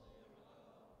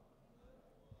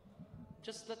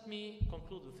 Just let me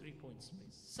conclude with 3 points,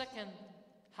 please. Second,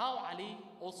 how Ali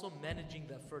also managing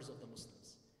the affairs of the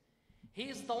Muslims. He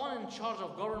is the one in charge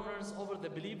of governors over the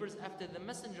believers after the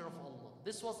Messenger of Allah.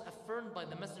 This was affirmed by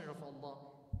the Messenger of Allah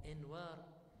in where?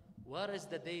 Where is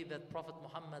the day that Prophet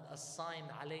Muhammad assigned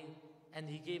Ali and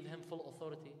he gave him full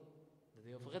authority? The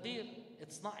day of Ghadir.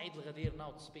 It's not Eid al-Ghadir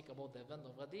now to speak about the event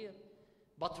of Ghadir.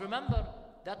 But remember,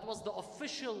 that was the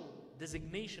official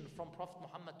designation from Prophet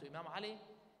Muhammad to Imam Ali.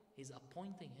 He's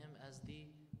appointing him as the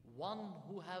one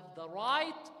who have the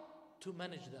right to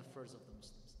manage the affairs of the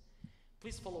Muslims.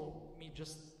 Please follow me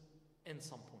just in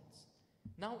some points.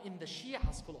 Now in the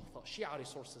Shia school of thought, Shia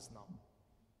resources now,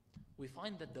 we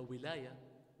find that the wilayah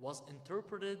was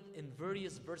interpreted in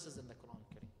various verses in the Quran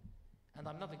Kareem. And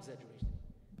I'm not exaggerating.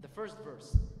 The first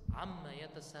verse, عَمَّ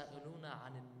يَتَسَاءَلُونَ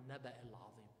عَنِ النَّبَأِ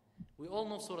الْعَظِيمِ. We all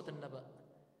know Surah Al-Naba.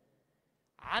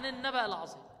 عَنِ النَّبَأِ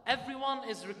الْعَظِيمِ. Everyone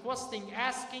is requesting,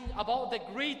 asking about the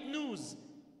great news.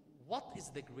 What is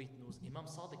the great news? Imam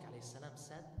Sadiq alayhi salam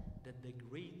said that the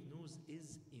great news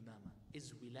is imama,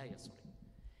 is wilaya, sorry.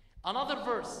 Another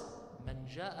verse, مَنْ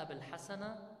جَاءَ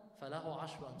بِالْحَسَنَةِ فَلَهُ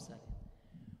عَشْرُ أَمْثَالِهَا.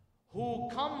 Who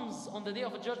comes on the day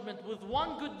of judgment with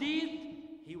one good deed,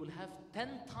 he will have 10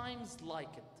 times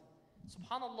like it.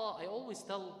 Subhanallah, I always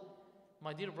tell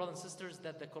my dear brothers and sisters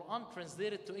that the Quran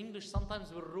translated to English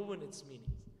sometimes will ruin its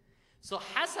meaning. So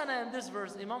Hasana in this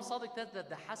verse, Imam Sadiq said that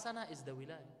the Hasana is the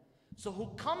wilayah. So who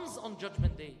comes on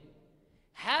judgment day,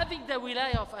 having the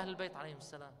wilayah of Ahlul Bayt alayhim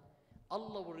salam,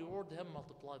 Allah will reward him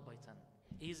multiplied by 10.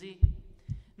 Easy?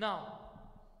 Now,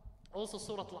 also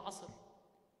Surah Al-Asr.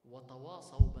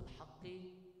 وَتَوَاصَوْا بِالْحَقِّ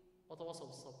وَتَوَاصَوْا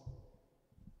بِالصَّبْرِ.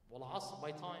 Wal-Asr,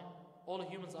 by time, all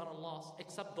humans are in loss,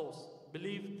 except those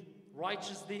believed,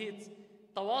 righteous deeds.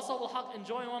 Tawasaw bil-haq,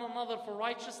 enjoying one another for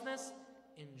righteousness,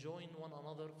 enjoying one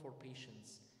another for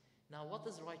patience. Now, what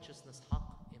is righteousness? Haq.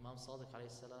 Imam Sadiq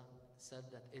alayhi salam said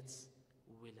that it's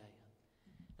wilayah.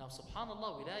 Now,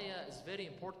 subhanallah, wilayah is very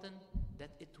important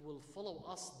that it will follow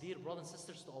us, dear brothers and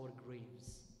sisters, to our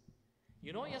graves.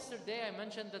 You know, yesterday I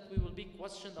mentioned that we will be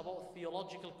questioned about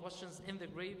theological questions in the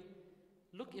grave.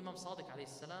 Look, Imam Sadiq alayhi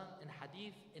salam in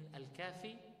Hadith in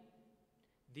Al-Kafi,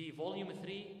 the volume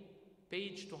 3,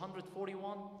 page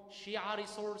 241, Shia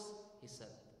resource,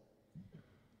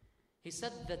 he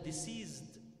said the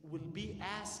deceased will be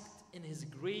asked in his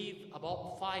grave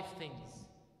about 5 things.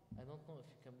 I don't know if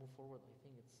you can move forward. I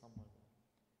think it's somewhere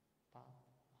there.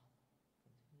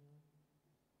 Continue.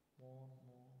 More.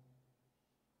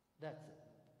 That's it.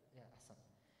 Yeah,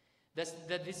 Hassan.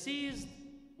 The deceased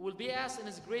will be asked in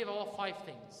his grave about 5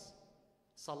 things.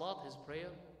 Salat, his prayer.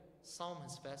 Sawm,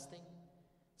 his fasting.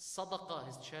 Sadaqah,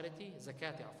 his charity.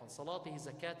 Zakati, afan. Salatihi,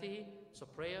 zakatihi, so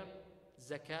prayer.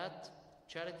 Zakat,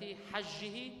 charity.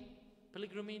 Hajjihi,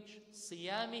 pilgrimage.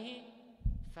 Siyamihi,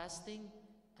 fasting.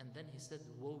 And then he said,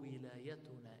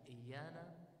 وَوِلَايَتُنَا إِيَّانَا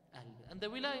أَهْلِ. And the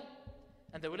wilayah.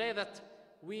 And the wilayah that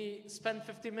we spend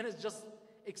 15 minutes just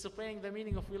explaining the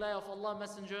meaning of wilayah of Allah,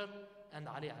 Messenger, and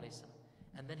Ali alayhi salam.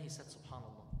 And then he said,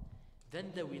 subhanallah,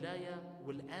 then the wilayah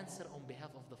will answer on behalf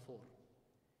of the 4.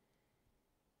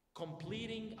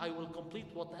 I will complete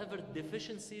whatever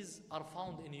deficiencies are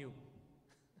found in you.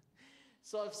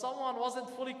 So if someone wasn't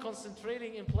fully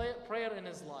concentrating in prayer in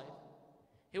his life,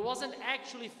 he wasn't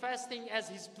actually fasting as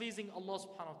he's pleasing Allah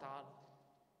subhanahu wa ta'ala,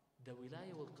 the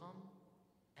wilayah will come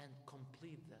and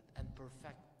complete that and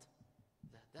perfect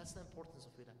that. That's the importance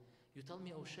of wilayah. You tell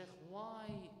me, oh Sheikh, why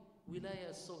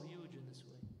wilayah is so huge in this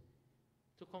way?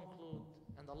 To conclude,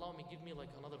 and allow me, give me like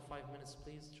another 5 minutes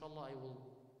please. Inshallah, I will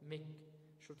make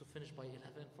sure to finish by 11,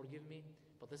 forgive me.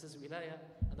 But this is wilayah,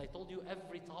 and I told you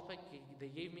every topic they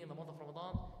gave me in the month of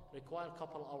Ramadan require a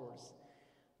couple hours.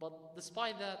 But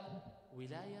despite that,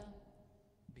 wilayah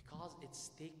Because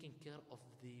it's taking care of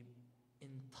the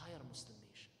entire Muslim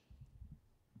nation.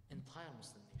 Entire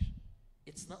Muslim nation.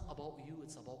 It's not about you,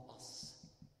 it's about us.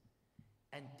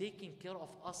 And taking care of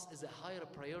us is a higher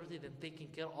priority than taking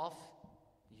care of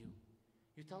you.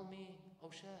 You tell me, oh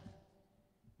Sheikh,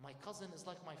 my cousin is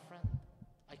like my friend.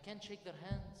 I can't shake their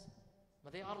hands.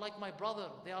 But they are like my brother.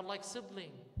 They are like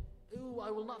sibling. Ooh,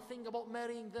 I will not think about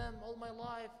marrying them all my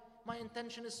life. My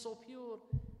intention is so pure.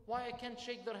 Why I can't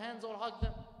shake their hands or hug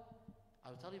them? I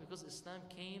will tell you, because Islam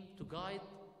came to guide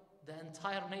the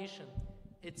entire nation.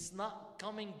 It's not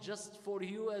coming just for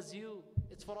you as you.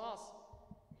 It's for us.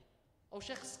 Oh,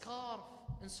 Sheikh, scarf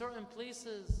in certain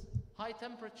places, high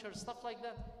temperature, stuff like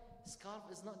that. Scarf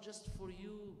is not just for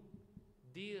you,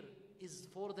 dear, is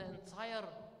for the entire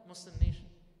Muslim nation.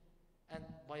 And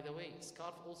by the way,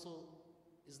 scarf also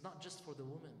is not just for the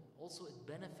women. Also it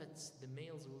benefits the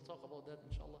males. We'll talk about that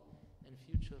inshallah in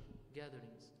future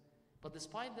gatherings. But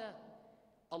despite that,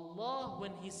 Allah,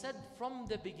 when He said from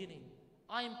the beginning,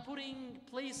 I'm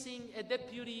placing a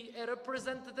deputy, a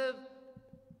representative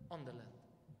on the land.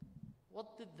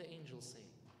 What did the angels say?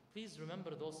 Please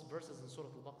remember those verses in Surah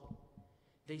Al-Baqarah.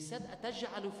 They said,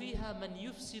 أَتَجْعَلُ فِيهَا مَنْ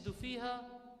يُفْسِدُ فِيهَا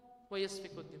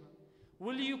وَيَسْفِكُ الدِّمَاءِ.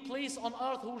 Will you place on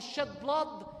earth who will shed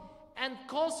blood and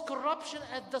cause corruption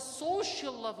at the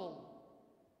social level?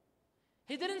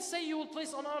 He didn't say you will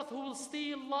place on earth who will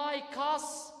steal, lie,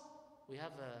 cuss. We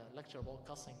have a lecture about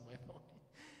cussing, by the way.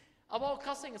 About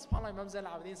cussing, subhanAllah, Imam Zain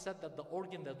al-Abidin said that the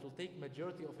organ that will take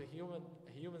majority of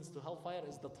humans to hellfire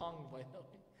is the tongue, by the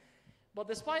way. But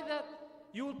despite that,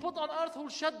 you will put on earth who will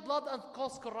shed blood and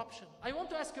cause corruption. I want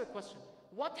to ask you a question.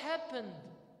 What happened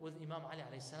with Imam Ali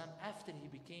alayhi salam after he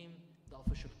became the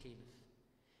official caliph?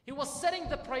 He was setting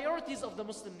the priorities of the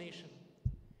Muslim nation.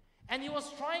 And he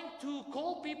was trying to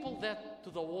call people that to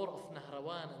the war of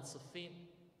Nahrawan and Siffin.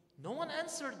 No one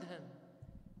answered him.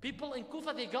 People in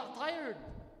Kufa, they got tired.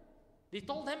 They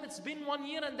told him it's been 1.5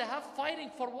 years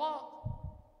fighting for what?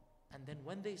 And then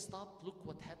when they stopped, look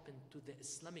what happened to the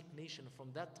Islamic nation from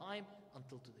that time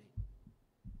until today.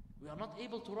 We are not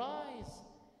able to rise.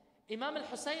 Imam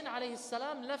al-Hussein alayhi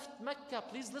salam left Mecca.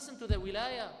 Please listen to the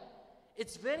wilayah.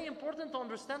 It's very important to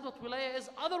understand what wilayah is.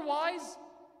 Otherwise,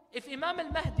 if Imam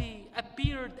al-Mahdi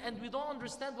appeared and we don't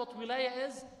understand what wilayah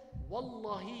is,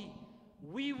 wallahi,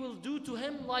 we will do to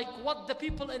him like what the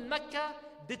people in Mecca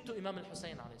did to Imam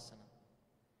al-Hussein alayhi salam.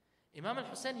 Imam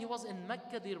al-Hussein, he was in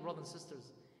Mecca, dear brothers and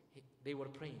sisters. They were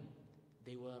praying,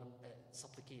 they were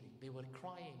supplicating, they were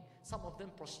crying, some of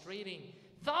them prostrating.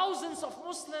 Thousands of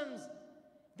Muslims,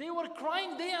 they were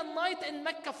crying day and night in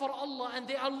Mecca for Allah, and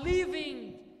they are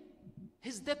leaving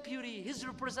his deputy, his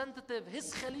representative,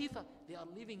 his Khalifa. They are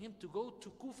leaving him to go to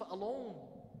Kufa alone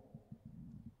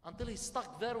until he's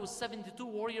stuck there with 72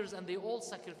 warriors, and they all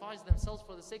sacrifice themselves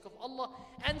for the sake of Allah.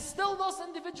 And still those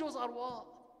individuals are what?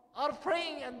 Are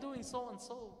praying and doing so and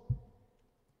so.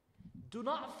 Do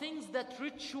not think that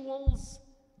rituals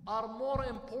are more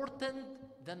important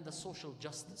than the social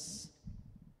justice.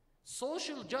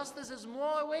 Social justice is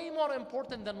way more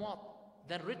important than what?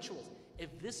 Than rituals.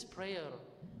 If this prayer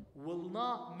will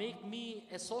not make me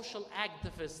a social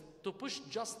activist to push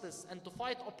justice and to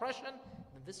fight oppression,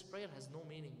 then this prayer has no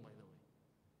meaning, by the way.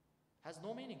 Has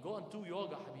no meaning. Go and do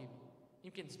yoga, Habibi.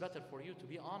 Yumkin it's better for you, to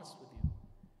be honest with you.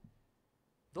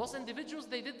 Those individuals,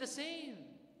 they did the same.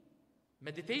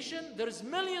 Meditation, there is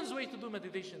millions of ways to do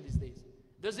meditation these days.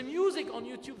 There's a music on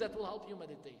YouTube that will help you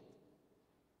meditate.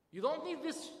 You don't need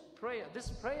this prayer. This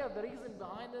prayer, the reason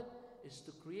behind it is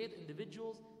to create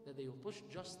individuals that they will push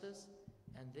justice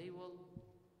and they will,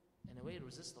 in a way,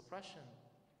 resist oppression.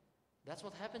 That's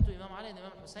what happened to Imam Ali and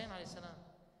Imam Hussein alayhi salam.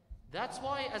 That's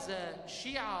why as a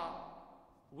Shia,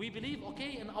 we believe,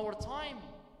 okay, in our time,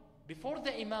 before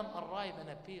the Imam arrive and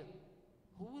appear,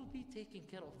 who will be taking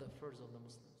care of the affairs of the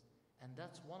Muslims? And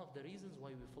that's one of the reasons why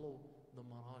we follow the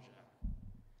Maraja'.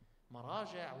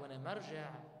 Maraja', when a Marja'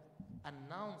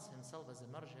 announce himself as a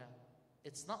Marja',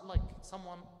 it's not like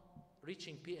someone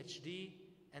reaching PhD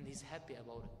and he's happy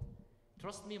about it.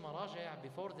 Trust me, Maraja',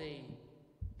 before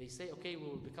they say, okay, we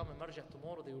will become a Marja'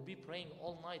 tomorrow, they will be praying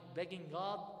all night, begging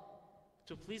God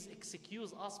to please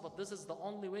excuse us, but this is the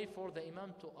only way for the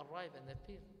Imam to arrive and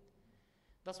appear.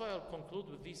 That's why I'll conclude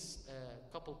with these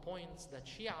couple points, that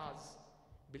Shias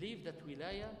believe that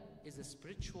wilayah is a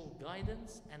spiritual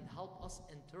guidance and help us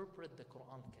interpret the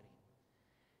Quran Kareem.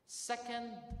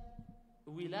 Second,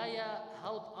 wilayah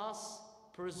help us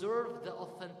preserve the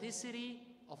authenticity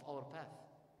of our path.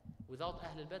 Without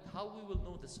Ahlul Bayt, how we will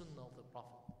know the Sunnah of the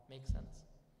Prophet? Makes sense.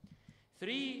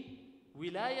 3,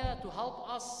 wilayah to help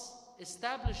us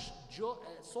establish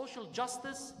social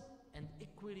justice and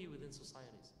equity within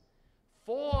societies.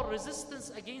 for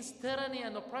resistance against tyranny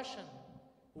and oppression.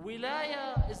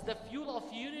 Wilaya is the fuel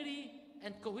of unity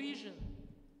and cohesion.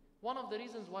 One of the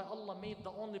reasons why Allah made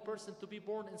the only person to be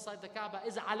born inside the Kaaba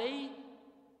is Ali,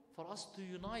 for us to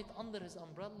unite under His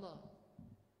umbrella.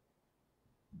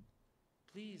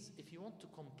 Please, if you want to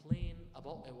complain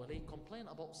about a wali, complain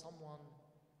about someone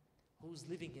who's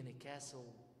living in a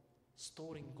castle,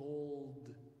 storing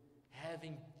gold,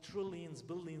 having trillions,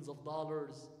 billions of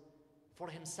dollars for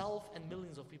himself, and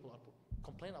millions of people are poor.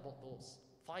 Complain about those.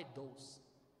 Fight those.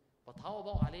 But how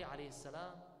about Ali alayhi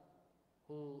salam,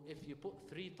 who if you put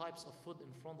 3 types of food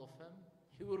in front of him,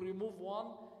 he will remove one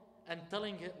and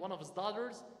telling one of his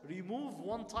daughters, remove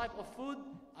one type of food.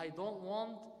 I don't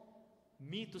want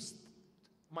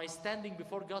my standing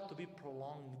before God to be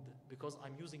prolonged because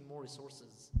I'm using more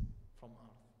resources from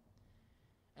earth.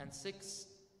 And 6,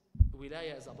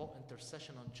 wilaya is about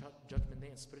intercession on Judgment Day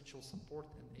and spiritual support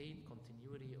and aid,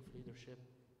 continuity of leadership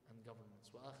and governance.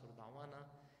 وآخر دعوانا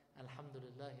الحمد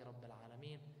لله رب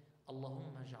العالمين.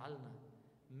 اللهم اجعلنا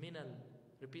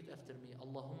repeat after me.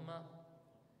 اللهم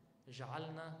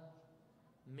اجعلنا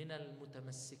من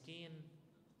المتمسكين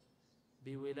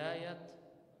بولاية,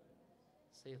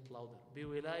 say it louder,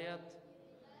 بولاية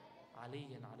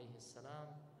علي عليه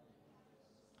السلام.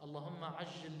 اللهم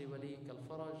عجل لوليك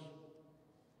الفرج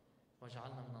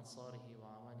واجعلنا من أنصاره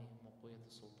وعوانه وقوية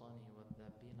سلطانه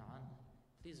والذابين عنه.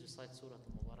 Please recite Surah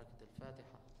Al-Mubarakat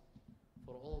Al-Fatiha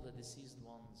for all the deceased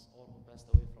ones, all who passed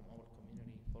away from our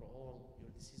community, for all your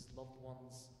deceased loved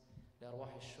ones,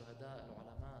 لأرواح الشهداء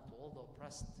العلماء, to all the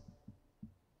oppressed,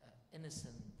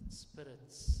 innocent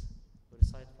spirits. We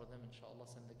recite for them, inshallah,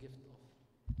 send the gift of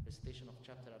recitation of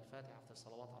chapter Al-Fatiha after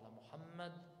salawat ala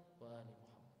Muhammad wa ali Muhammad.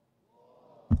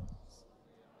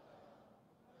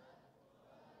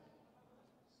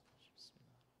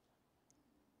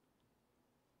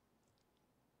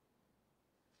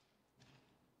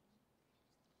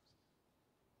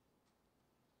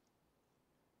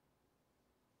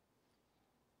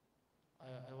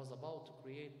 I was about to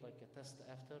create like a test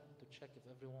after to check if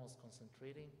everyone was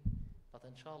concentrating, but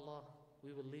inshallah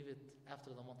we will leave it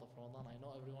after the month of Ramadan. I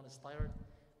know everyone is tired.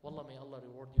 Wallah, may Allah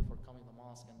reward you for coming to the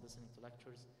mosque and listening to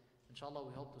lectures. Inshallah,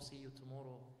 we hope to see you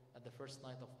tomorrow at the first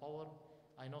night of power.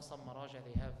 I know some maraja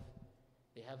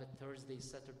they have it Thursday,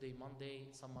 Saturday, Monday.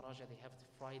 Some maraja they have it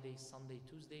Friday, Sunday,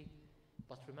 Tuesday.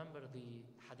 But remember the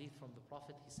hadith from the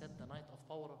Prophet. He said the night of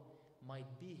power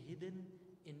might be hidden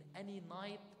in any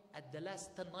night at the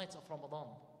last 10 nights of Ramadan.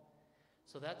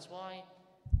 So that's why,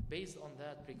 based on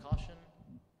that precaution,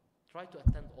 try to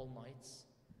attend all nights.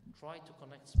 Try to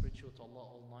connect spiritually to Allah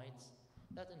all nights.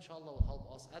 That inshallah will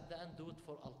help us. At the end, do it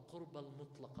for al-qurb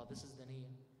al-mutlaqa. This is the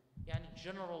niyyah. Yani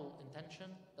general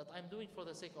intention that I'm doing for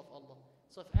the sake of Allah.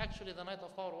 So if actually the night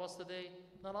of power was today,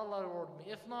 then Allah reward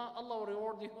me. If not, Allah will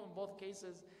reward you in both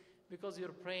cases because you're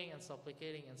praying and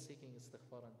supplicating and seeking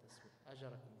istighfar and tasbih.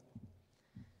 Ajarakum.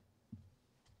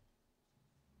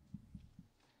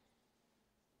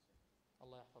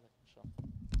 Allah yahfadak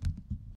inshallah.